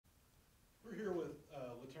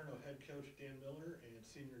head coach Dan Miller and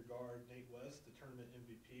senior guard Nate West, the tournament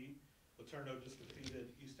MVP. LeTourneau just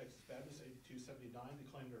defeated East Texas Baptist 82-79 to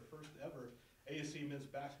claim their first ever ASC men's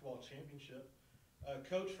basketball championship.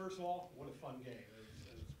 Coach, first of all, what a fun game.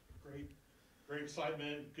 It was great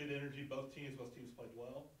excitement, good energy. Both teams played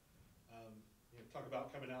well. Talk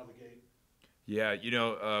about coming out of the gate. Yeah,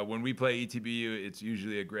 when we play ETBU, it's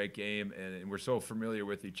usually a great game, and we're so familiar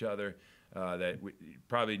with each other that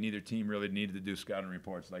probably neither team really needed to do scouting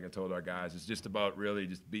reports like I told our guys. It's just about really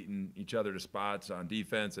just beating each other to spots on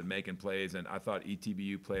defense and making plays, and I thought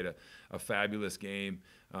ETBU played a fabulous game.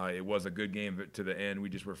 It was a good game to the end. We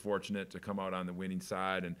just were fortunate to come out on the winning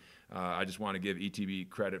side, and I just want to give ETBU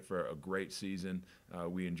credit for a great season.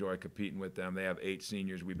 We enjoy competing with them. They have 8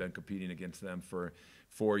 seniors. We've been competing against them for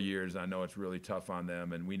 4 years. I know it's really tough on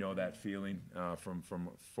them, and we know that feeling from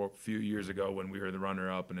a few years ago when we were the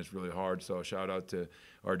runner-up, and it's really hard. So a shout out to,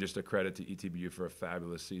 or just a credit to ETBU for a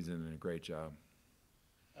fabulous season and a great job.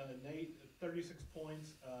 Nate, 36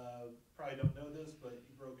 points. Probably don't know this, but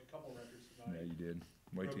you broke a couple records tonight. Yeah, you did.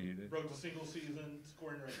 Wait till you did. Broke the single season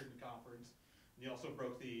scoring record in conference. And you also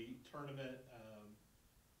broke the tournament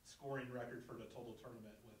scoring record for the total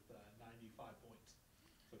tournament with 95 points.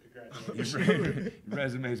 So congratulations. Your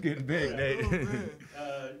resume's getting big, Nate.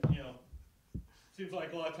 Seems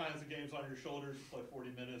like a lot of times the game's on your shoulders. You play 40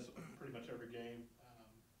 minutes pretty much every game.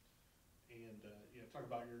 Talk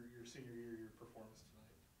about your senior year, your performance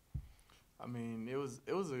tonight. I mean, it was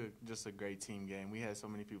just a great team game. We had so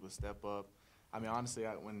many people step up. I mean, honestly,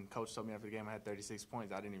 when Coach told me after the game I had 36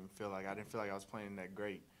 points, I didn't feel like I was playing that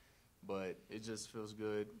great. But it just feels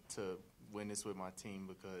good to win this with my team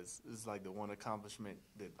because it's like the one accomplishment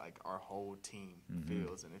that like our whole team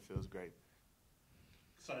feels, and it feels great.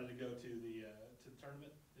 Excited to go to the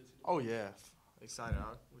tournament? Oh yeah, excited.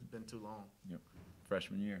 It's been too long. Yep.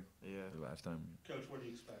 Freshman year. Yeah. The last time. Coach, what do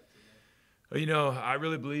you expect? I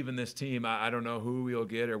really believe in this team. I don't know who we'll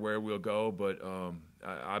get or where we'll go, but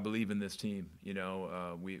I believe in this team.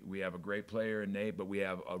 We have a great player in Nate, but we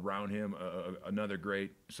have around him another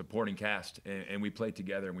great supporting cast, and we play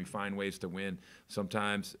together and we find ways to win.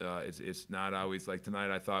 Sometimes it's not always like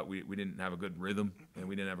tonight. I thought we didn't have a good rhythm and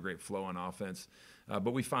we didn't have a great flow on offense.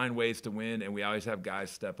 But we find ways to win, and we always have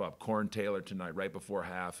guys step up. Corn Taylor tonight, right before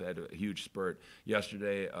half, had a huge spurt.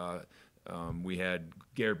 Yesterday, we had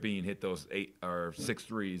Garrett Bean hit those 6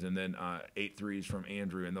 threes, and then 8 threes from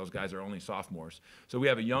Andrew, and those guys are only sophomores. So we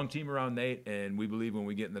have a young team around Nate, and we believe when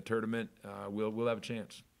we get in the tournament, we'll have a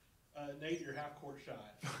chance. Nate, you're half court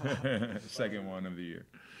shy. Second one of the year.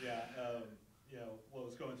 Yeah, what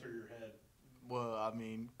was going through your head? Well, I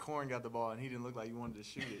mean, Corn got the ball, and he didn't look like he wanted to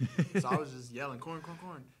shoot it. So I was just yelling, Corn, Corn,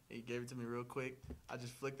 Corn. He gave it to me real quick. I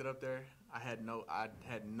just flicked it up there. I had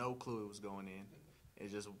no clue it was going in.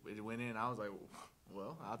 It went in. I was like,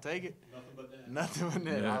 well, I'll take it. Nothing but net. Nothing but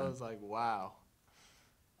net. Yeah. I was like, wow.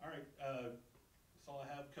 All right. That's all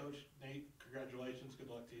I have, Coach. Nate, congratulations. Good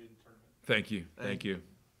luck to you in the tournament. Thank you. Thank you.